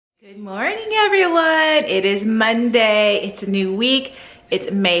Good morning, everyone. It is Monday. It's a new week. It's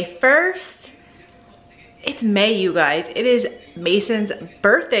May 1st. It's May, you guys. It is Mason's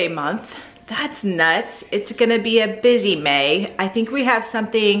birthday month. That's nuts. It's gonna be a busy May. I think we have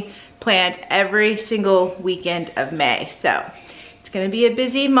something planned every single weekend of May. So it's gonna be a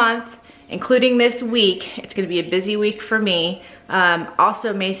busy month, including this week. It's gonna be a busy week for me.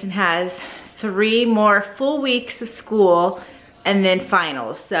 Also, Mason has 3 more full weeks of school and then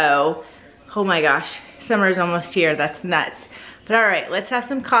finals. So, oh my gosh, summer's almost here. That's nuts. But all right, let's have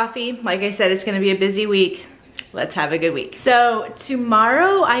some coffee. Like I said, it's gonna be a busy week. Let's have a good week. So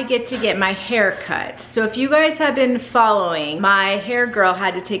tomorrow I get to get my hair cut. So if you guys have been following, my hair girl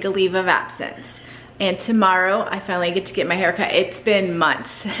had to take a leave of absence. And tomorrow I finally get to get my hair cut. It's been months,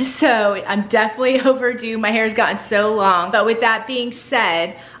 so I'm definitely overdue. My hair's gotten so long. But with that being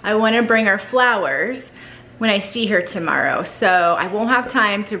said, I wanna bring her flowers when I see her tomorrow. So I won't have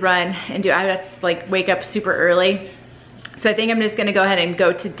time to run and do, I have to like wake up super early. So I think I'm just gonna go ahead and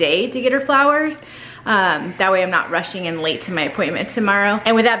go today to get her flowers. That way I'm not rushing in late to my appointment tomorrow.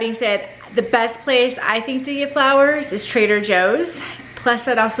 And with that being said, the best place I think to get flowers is Trader Joe's. Plus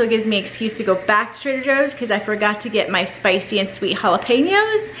that also gives me an excuse to go back to Trader Joe's because I forgot to get my spicy and sweet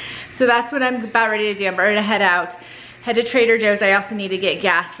jalapenos. So that's what I'm about ready to do. I'm ready to head to Trader Joe's. I also need to get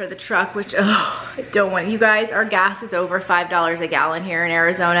gas for the truck, which, oh, I don't want. You guys, our gas is over $5 a gallon here in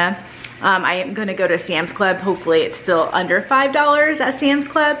Arizona. I am gonna go to Sam's Club. Hopefully it's still under $5 at Sam's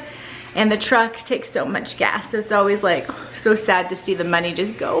Club. And the truck takes so much gas, so it's always like so sad to see the money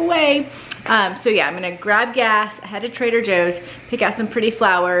just go away. So yeah, I'm gonna grab gas, head to Trader Joe's, pick out some pretty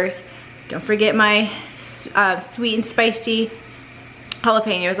flowers. Don't forget my sweet and spicy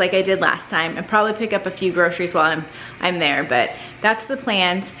jalapenos like I did last time, and probably pick up a few groceries while I'm there. But that's the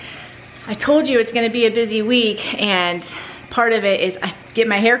plans. I told you it's gonna be a busy week, and part of it is I get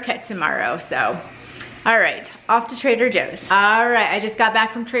my hair cut tomorrow. So all right, off to Trader Joe's. All right, I just got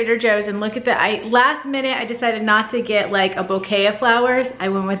back from Trader Joe's, and look at that. Last minute I decided not to get like a bouquet of flowers. I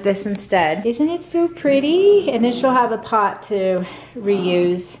went with this instead. Isn't it so pretty? And then she'll have a pot to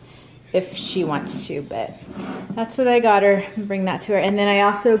reuse if she wants to, but that's what I got her. Bring that to her. And then I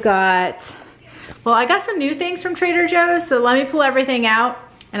also got, well, I got some new things from Trader Joe's, so let me pull everything out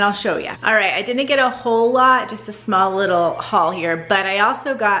and I'll show you. All right, I didn't get a whole lot, just a small little haul here, but I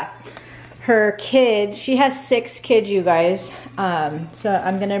also got her kids. She has 6 kids, you guys. So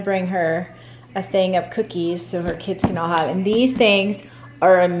I'm gonna bring her a thing of cookies so her kids can all have, and these things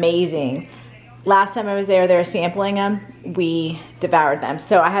are amazing. Last time I was there, they were sampling them. We devoured them.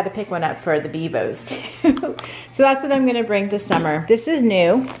 So I had to pick one up for the TheBevos too. So that's what I'm gonna bring to summer. This is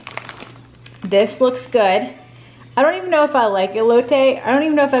new. This looks good. I don't even know if I like elote. I don't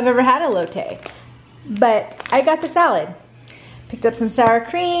even know if I've ever had elote, but I got the salad. Picked up some sour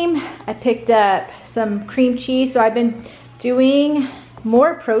cream. I picked up some cream cheese. So I've been doing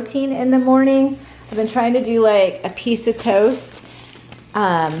more protein in the morning. I've been trying to do like a piece of toast.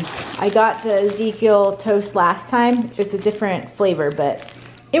 I got the Ezekiel toast last time. It's a different flavor, but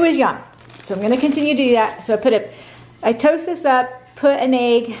it was yum. So I'm gonna continue to do that. So I toast this up, put an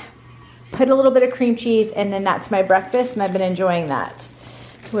egg, put a little bit of cream cheese, and then that's my breakfast, and I've been enjoying that.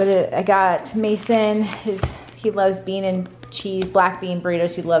 I got Mason, he loves bean and cheese, black bean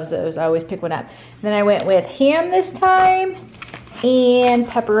burritos. He loves those. I always pick one up. And then I went with ham this time and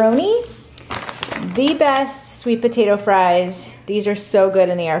pepperoni. The best sweet potato fries. These are so good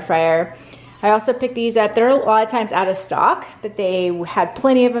in the air fryer. I also picked these up. They're a lot of times out of stock, but they had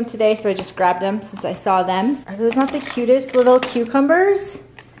plenty of them today, so I just grabbed them since I saw them. Are those not the cutest little cucumbers?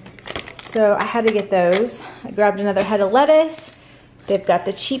 So I had to get those. I grabbed another head of lettuce. They've got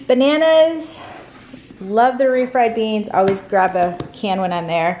the cheap bananas. Love the refried beans. Always grab a can when I'm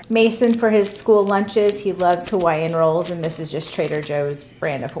there. Mason, for his school lunches, he loves Hawaiian rolls, and this is just Trader Joe's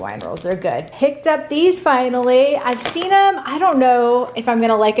brand of Hawaiian rolls. They're good. Picked up these finally. I've seen them. I don't know if I'm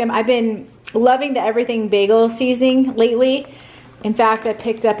gonna like them. I've been loving the everything bagel seasoning lately. In fact, I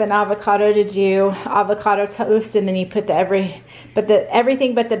picked up an avocado to do avocado toast, and then you put everything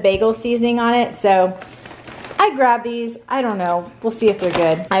but the bagel seasoning on it. So I grabbed these. I don't know. We'll see if they're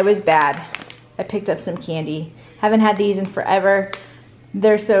good. I was bad. I picked up some candy. Haven't had these in forever.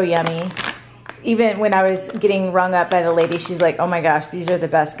 They're so yummy. Even when I was getting rung up by the lady, she's like, oh my gosh, these are the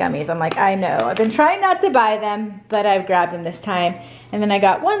best gummies. I'm like, I know. I've been trying not to buy them, but I've grabbed them this time. And then I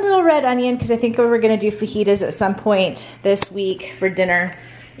got one little red onion because I think we were gonna do fajitas at some point this week for dinner.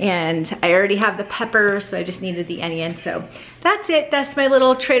 And I already have the peppers, so I just needed the onion. So that's it. That's my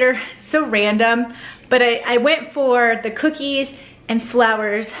little Trader. So random. But I went for the cookies and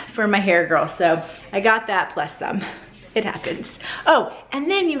flowers for my hair girl. So I got that plus some. It happens. Oh,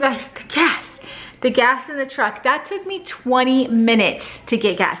 and then you guys, the gas in the truck, that took me 20 minutes to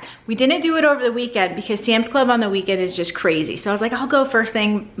get gas. We didn't do it over the weekend because Sam's Club on the weekend is just crazy. So I was like, I'll go first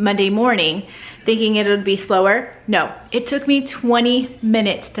thing Monday morning thinking it would be slower. No, it took me 20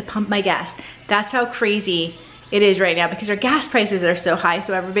 minutes to pump my gas. That's how crazy it is right now because our gas prices are so high.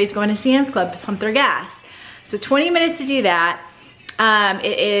 So everybody's going to Sam's Club to pump their gas. So 20 minutes to do that.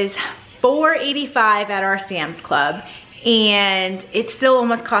 It is $4.85 at our Sam's Club. And it still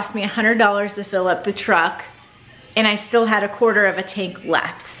almost cost me $100 to fill up the truck, and I still had a quarter of a tank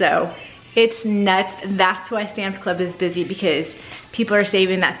left. So it's nuts. That's why Sam's Club is busy, because people are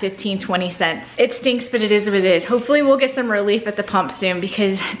saving that 15, 20 cents. It stinks, but it is what it is. Hopefully we'll get some relief at the pump soon,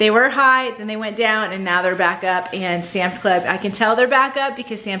 because they were high, then they went down, and now they're back up. And Sam's Club, I can tell they're back up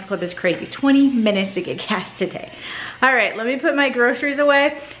because Sam's Club is crazy. 20 minutes to get gas today. All right, let me put my groceries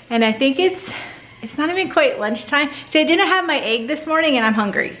away, and I think it's not even quite lunchtime. See, I didn't have my egg this morning and I'm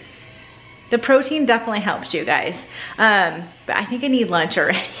hungry. The protein definitely helps you guys. But I think I need lunch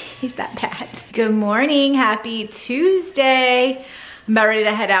already. Is that bad? Good morning, happy Tuesday. I'm about ready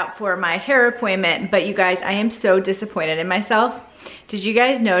to head out for my hair appointment, but you guys, I am so disappointed in myself. Did you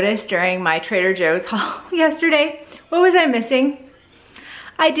guys notice during my Trader Joe's haul yesterday, what was I missing?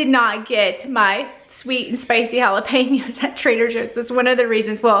 I did not get my sweet and spicy jalapenos at Trader Joe's. That's one of the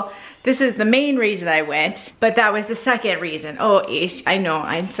reasons. Well, this is the main reason I went, but that was the second reason. Oh, Ace, I know,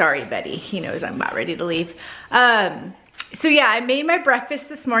 I'm sorry, Betty. He knows I'm about ready to leave. So yeah, I made my breakfast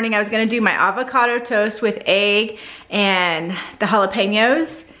this morning. I was gonna do my avocado toast with egg and the jalapenos.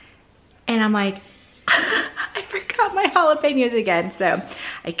 And I'm like, I forgot my jalapenos again. So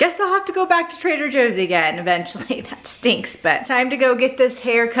I guess I'll have to go back to Trader Joe's again eventually. That stinks, but time to go get this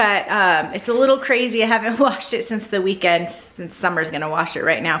haircut. It's a little crazy. I haven't washed it since the weekend, since Summer's gonna wash it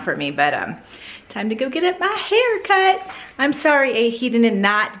right now for me, but time to go get it my haircut. I'm sorry, he did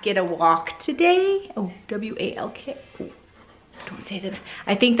not get a walk today. Oh, W-A-L-K. Oh, don't say that.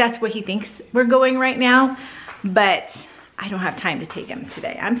 I think that's what he thinks we're going right now, but I don't have time to take him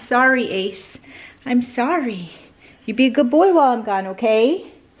today. I'm sorry, Ace. I'm sorry. You be a good boy while I'm gone, okay?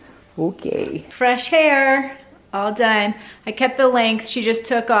 Okay. Fresh hair, all done. I kept the length. She just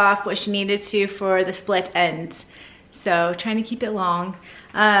took off what she needed to for the split ends. So trying to keep it long.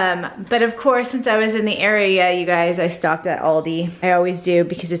 But of course, since I was in the area, you guys, I stopped at Aldi. I always do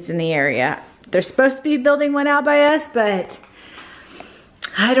because it's in the area. They're supposed to be building one out by us, but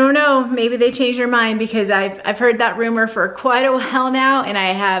I don't know, maybe they changed their mind, because I've heard that rumor for quite a while now, and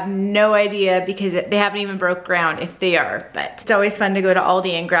I have no idea because they haven't even broke ground if they are. But it's always fun to go to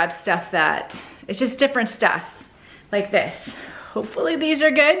Aldi and grab stuff that, it's just different stuff like this. Hopefully these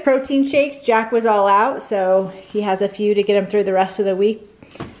are good. Protein shakes, Jack was all out, so he has a few to get him through the rest of the week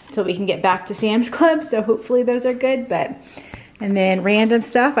until we can get back to Sam's Club, so hopefully those are good. And then random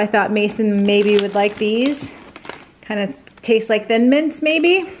stuff, I thought Mason maybe would like these. Kind of taste like Thin Mints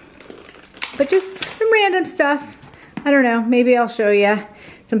maybe, but just some random stuff. I don't know, maybe I'll show you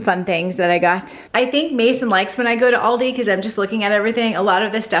some fun things that I got. I think Mason likes when I go to Aldi because I'm just looking at everything. A lot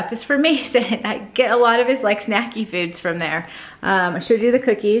of this stuff is for Mason. I get a lot of his like snacky foods from there. I showed you the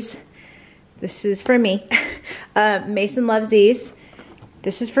cookies. This is for me. Mason loves these.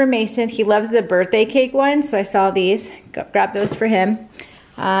 This is for Mason. He loves the birthday cake one, so I saw these. Grab those for him.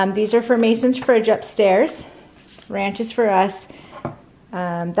 These are for Mason's fridge upstairs. Ranch is for us.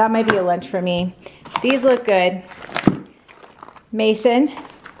 That might be a lunch for me. These look good. Mason,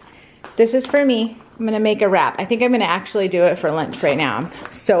 this is for me. I'm gonna make a wrap. I think I'm gonna actually do it for lunch right now. I'm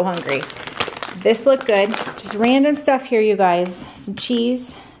so hungry. This look good. Just random stuff here, you guys. Some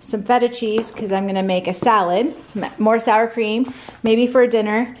cheese, some feta cheese, because I'm gonna make a salad. Some more sour cream, maybe for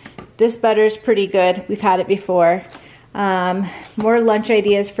dinner. This butter's pretty good. We've had it before. More lunch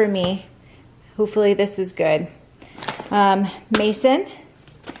ideas for me. Hopefully this is good. Mason,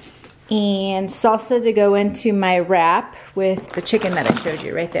 and salsa to go into my wrap with the chicken that I showed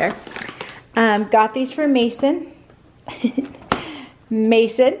you right there. Got these for Mason.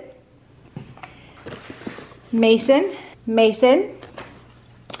 Mason. Mason. Mason.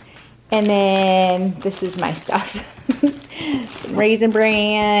 And then this is my stuff. Some Raisin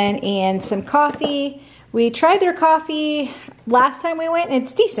Bran and some coffee. We tried their coffee last time we went, and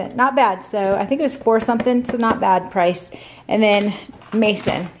it's decent, not bad. So I think it was $4 something, so not bad price. And then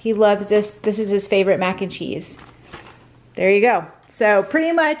Mason, he loves this. This is his favorite mac and cheese. There you go. So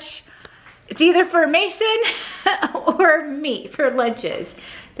pretty much it's either for Mason or me for lunches.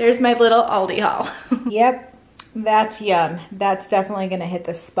 There's my little Aldi haul. Yep, that's yum. That's definitely gonna hit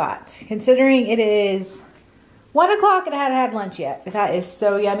the spot. Considering it is 1 o'clock and I hadn't had lunch yet, but that is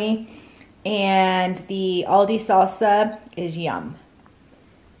so yummy. And the Aldi salsa is yum.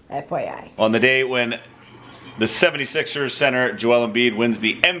 FYI. On the day when the 76ers center Joel Embiid wins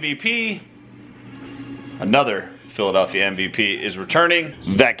the MVP, another Philadelphia MVP is returning.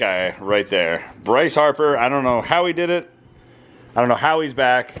 That guy right there. Bryce Harper, I don't know how he did it. I don't know how he's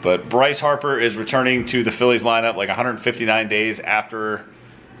back, but Bryce Harper is returning to the Phillies lineup like 159 days after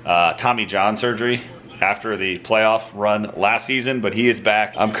Tommy John surgery, after the playoff run last season, but he is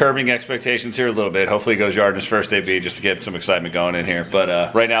back. I'm curbing expectations here a little bit. Hopefully he goes yard in his first AB just to get some excitement going in here.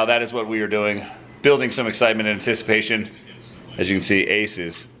 But right now, that is what we are doing, building some excitement and anticipation. As you can see, Ace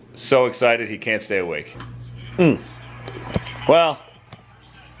is so excited he can't stay awake. Well,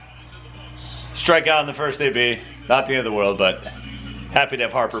 strike out in the first AB. Not the end of the world, but happy to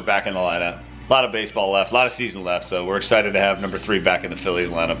have Harper back in the lineup. A lot of baseball left, a lot of season left, so we're excited to have number 3 back in the Phillies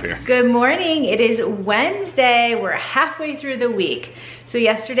lineup here. Good morning. It is Wednesday. We're halfway through the week. So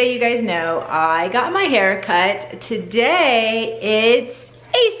yesterday, you guys know, I got my hair cut. Today, it's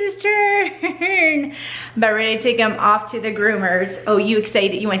Ace's turn. I'm about ready to take him off to the groomers. Oh, you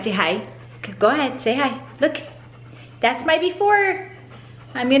excited? You want to say hi? Go ahead, say hi. Look, that's my before.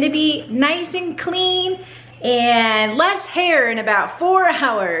 I'm gonna be nice and clean and less hair in about 4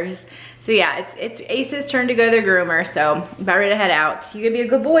 hours. So yeah, it's Ace's turn to go to the groomer, so I'm about ready to head out. You gonna be a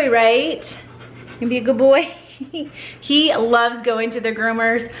good boy, right? You gonna be a good boy? He loves going to the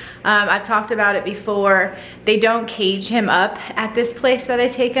groomers. I've talked about it before. They don't cage him up at this place that I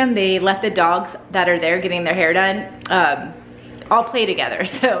take him. They let the dogs that are there getting their hair done all play together.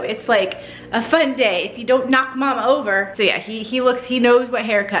 So it's like a fun day if you don't knock mama over. So yeah, he knows what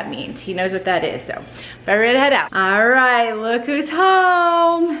haircut means. He knows what that is, so we're ready to head out. All right, look who's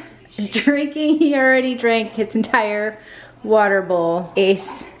home. Drinking, he already drank his entire water bowl.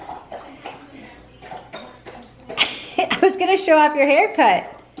 Ace. I was gonna show off your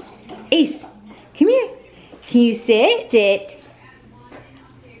haircut. Ace, come here. Can you sit? Sit.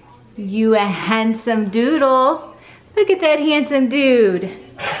 You a handsome doodle. Look at that handsome dude.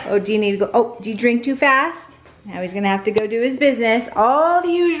 Oh, do you need to go? Oh, do you drink too fast? Now he's gonna have to go do his business. All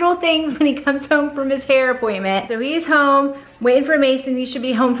the usual things when he comes home from his hair appointment. So he's home, waiting for Mason. He should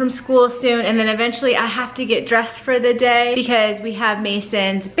be home from school soon. And then eventually I have to get dressed for the day because we have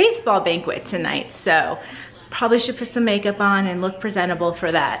Mason's baseball banquet tonight. So probably should put some makeup on and look presentable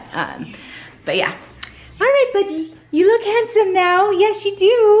for that. But yeah. All right, buddy. You look handsome now. Yes, you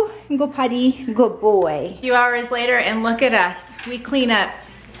do. Go potty. Good boy. A few hours later, and look at us. We clean up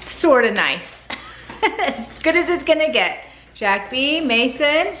sort of nice. As good as it's gonna get. Jack B,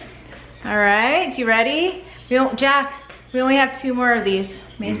 Mason. All right, you ready? Jack, we only have 2 more of these.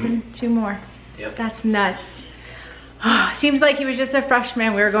 Mason, 2 more. Yep. That's nuts. Seems like he was just a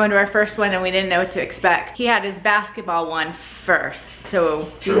freshman. We were going to our first one and we didn't know what to expect. He had his basketball one first.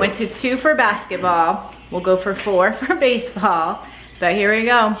 So we went to 2 for basketball. We'll go for 4 for baseball. But here we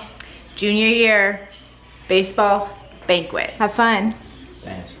go. Junior year, baseball banquet. Have fun.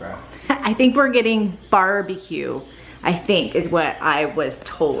 Thanks, bro. I think we're getting barbecue, I think is what I was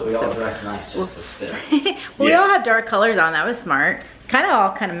told. So we all dress nice just to sit. Well, we all have dark colors on. That was smart.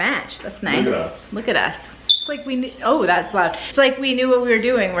 All kind of matched. That's nice. Look at us. Look at us. It's like we knew, oh, that's loud. It's like we knew what we were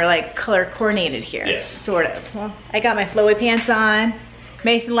doing. We're like color coordinated here. Yes. Sort of. Well, I got my flowy pants on.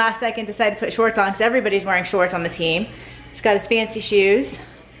 Mason last second decided to put shorts on because everybody's wearing shorts on the team. He's got his fancy shoes.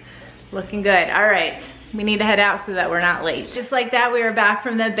 Looking good. All right. We need to head out so that we're not late. Just like that, we were back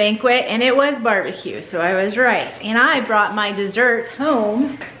from the banquet and it was barbecue, so I was right. And I brought my dessert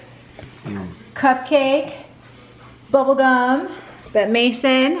home. Cupcake, bubble gum. But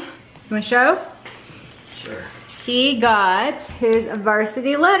Mason, you wanna show? Sure. He got his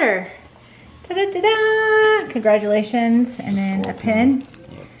varsity letter. Ta-da-da-da! Congratulations, and then a pin.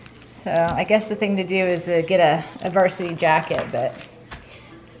 So I guess the thing to do is to get a varsity jacket, but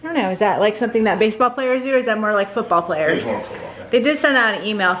I don't know, is that like something that baseball players do, or is that more like football players? They did send out an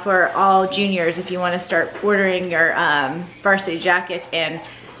email for all juniors if you want to start ordering your varsity jackets and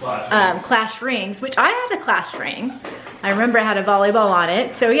class rings, which I had a class ring. I remember I had a volleyball on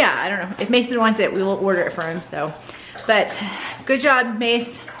it. So yeah, I don't know. If Mason wants it, we will order it for him. So, but good job,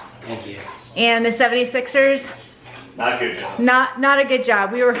 Mace. Thank you. And the 76ers. Not good job. Not a good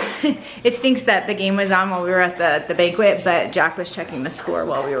job. We were, it stinks that the game was on while we were at the banquet, but Jack was checking the score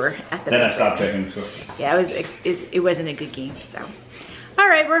while we were at the banquet. Then I stopped checking the score. Yeah, it wasn't a good game, so. All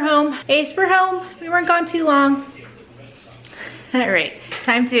right, we're home. Ace, we're home. We weren't gone too long. All right,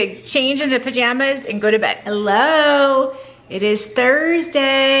 time to change into pajamas and go to bed. Hello, it is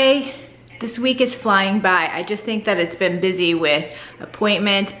Thursday. This week is flying by. I just think that it's been busy with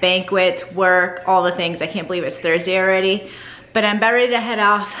appointments, banquets, work, all the things. I can't believe it's Thursday already. but I'm about ready to head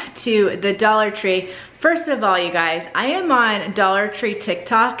off to the Dollar Tree. First of all, you guys, I am on Dollar Tree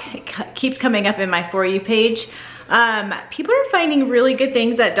TikTok. It keeps coming up in my For You page. People are finding really good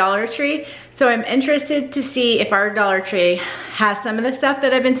things at Dollar Tree, so I'm interested to see if our Dollar Tree has some of the stuff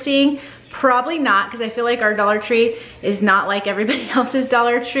that I've been seeing. Probably not, because I feel like our Dollar Tree is not like everybody else's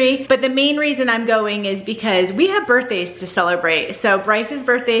Dollar Tree. But the main reason I'm going is because we have birthdays to celebrate. So Bryce's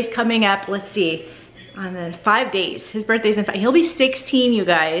birthday is coming up, let's see, on the 5 days. His birthday's in 5, he'll be 16, you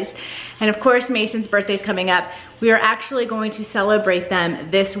guys. And of course, Mason's birthday's coming up. We are actually going to celebrate them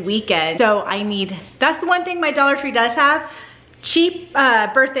this weekend. So that's the one thing my Dollar Tree does have. Cheap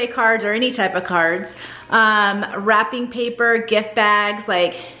birthday cards or any type of cards. Wrapping paper, gift bags,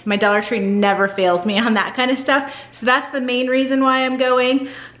 like my Dollar Tree never fails me on that kind of stuff. So that's the main reason why I'm going.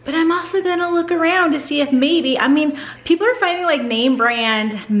 But I'm also gonna look around to see if maybe, I mean, people are finding like name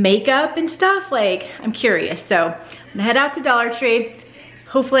brand makeup and stuff. Like, I'm curious. So I'm gonna head out to Dollar Tree.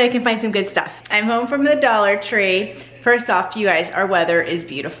 Hopefully I can find some good stuff. I'm home from the Dollar Tree. First off, you guys, our weather is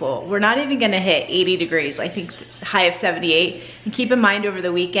beautiful. We're not even gonna hit 80 degrees. I think the high of 78. And keep in mind over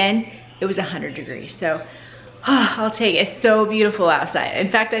the weekend, it was 100 degrees. So I'll take it. It's so beautiful outside. In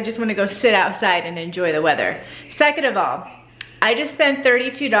fact, I just wanna go sit outside and enjoy the weather. Second of all, I just spent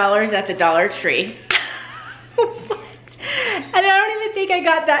 $32 at the Dollar Tree. What? And I don't even think I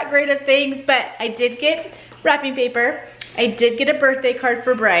got that great of things, but I did get wrapping paper. I did get a birthday card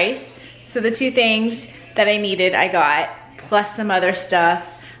for Bryce. So the two things that I needed, I got, plus some other stuff.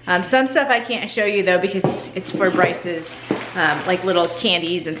 Some stuff I can't show you though, because it's for Bryce's like little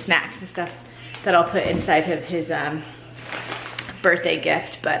candies and snacks and stuff that I'll put inside of his birthday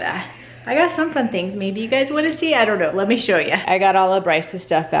gift. But I got some fun things maybe you guys want to see. I don't know. Let me show you. I got all of Bryce's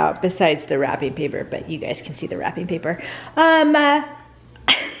stuff out besides the wrapping paper, but you guys can see the wrapping paper.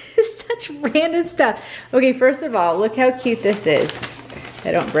 Such random stuff. Okay, first of all, look how cute this is.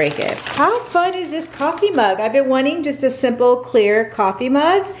 I don't break it. How fun is this coffee mug? I've been wanting just a simple, clear coffee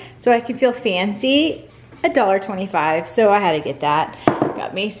mug so I can feel fancy. $1.25, so I had to get that.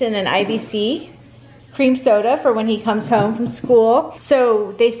 Got Mason an IBC cream soda for when he comes home from school.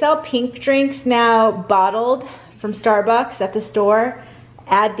 So they sell pink drinks now bottled from Starbucks at the store.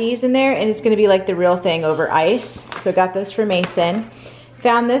 Add these in there and it's gonna be like the real thing over ice. So I got those for Mason.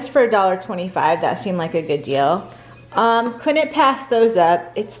 Found this for $1.25, that seemed like a good deal. Couldn't pass those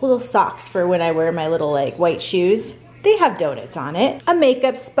up. It's little socks for when I wear my little like white shoes. They have donuts on it. A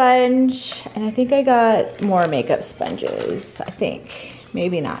makeup sponge, and I think I got more makeup sponges, I think.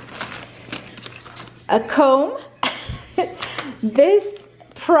 Maybe not. A comb. This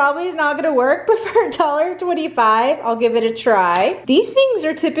probably is not gonna work, but for $1.25, I'll give it a try. These things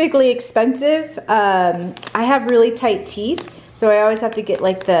are typically expensive. I have really tight teeth, so I always have to get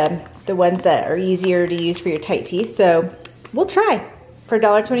like the ones that are easier to use for your tight teeth. So we'll try. For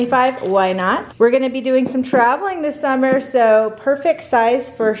 $1.25, why not? We're gonna be doing some traveling this summer, so perfect size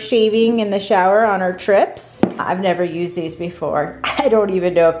for shaving in the shower on our trips. I've never used these before. I don't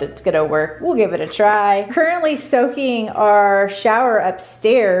even know if it's gonna work. We'll give it a try. Currently soaking our shower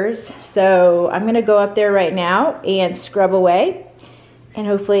upstairs, so I'm gonna go up there right now and scrub away, and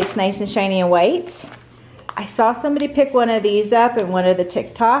hopefully it's nice and shiny and white. I saw somebody pick one of these up in one of the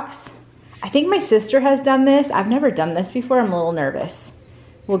TikToks. I think my sister has done this. I've never done this before. I'm a little nervous.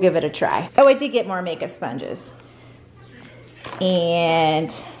 We'll give it a try. Oh, I did get more makeup sponges.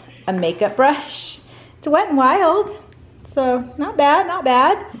 And a makeup brush. It's Wet n Wild, so not bad, not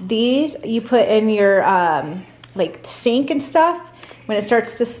bad. These you put in your like sink and stuff when it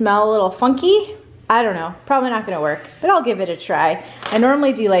starts to smell a little funky. I don't know, probably not gonna work, but I'll give it a try. I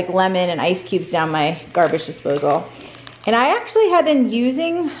normally do like lemon and ice cubes down my garbage disposal. And I actually have been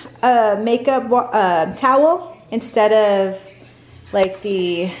using a makeup towel instead of like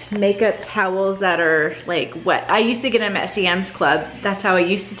the makeup towels that are like wet. I used to get them at Sam's Club. That's how I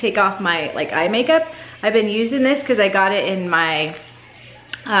used to take off my like eye makeup. I've been using this because I got it in my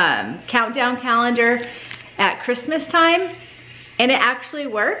countdown calendar at Christmas time. And it actually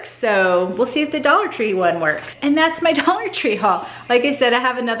works, so we'll see if the Dollar Tree one works. And that's my Dollar Tree haul. Like I said, I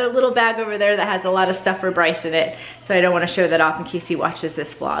have another little bag over there that has a lot of stuff for Bryce in it, so I don't want to show that off in case he watches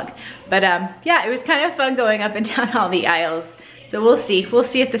this vlog. But yeah, it was kind of fun going up and down all the aisles. So we'll see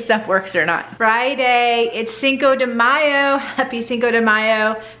if the stuff works or not. Friday, it's Cinco de Mayo. Happy Cinco de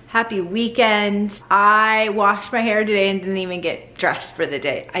Mayo. Happy weekend. I washed my hair today and didn't even get dressed for the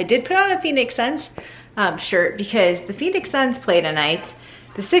day. I did put on a Phoenix Suns shirt because the Phoenix Suns play tonight.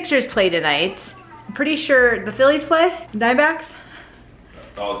 The Sixers play tonight. I'm pretty sure the Phillies play. Diamondbacks?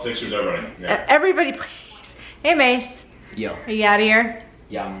 Oh, the Sixers are running. Yeah. Everybody plays. Hey, Mace. Yo. Are you out of here?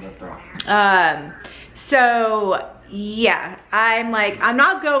 Yeah, I'm gonna throw. So yeah, I'm like, I'm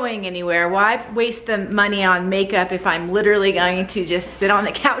not going anywhere. Why waste the money on makeup if I'm literally going to just sit on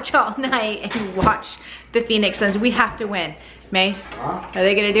the couch all night and watch the Phoenix Suns? We have to win. Mace, Huh? are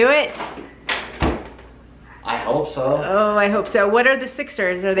they gonna do it? I hope so. Oh, I hope so. What are the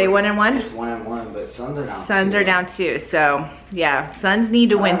Sixers? Are they 1-1? It's 1-1, but Suns are down. Suns are down 2, so yeah, Suns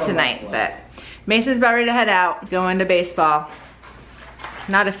need to win tonight, but Mason's about ready to head out, going to baseball.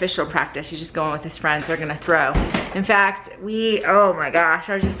 Not official practice, he's just going with his friends. They're gonna throw. In fact, oh my gosh,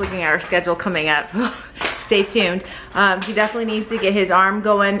 I was just looking at our schedule coming up. Stay tuned. He definitely needs to get his arm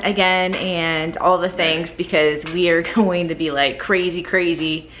going again and all the things, because we are going to be like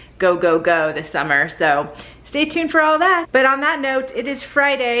crazy, go, go, go this summer. So stay tuned for all that. But on that note, it is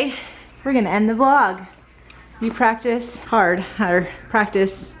Friday. We're gonna end the vlog. You practice hard, or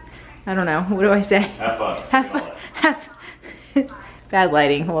practice, I don't know, what do I say? Have fun. Have fun. Bad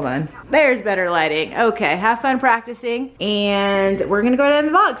lighting, hold on. There's better lighting. Okay, have fun practicing, and we're gonna go to end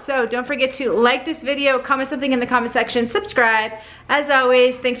the vlog. So don't forget to like this video, comment something in the comment section, subscribe. As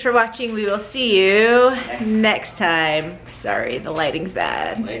always, thanks for watching. We will see you next time. Sorry, the lighting's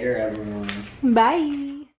bad. Later, everyone. Bye.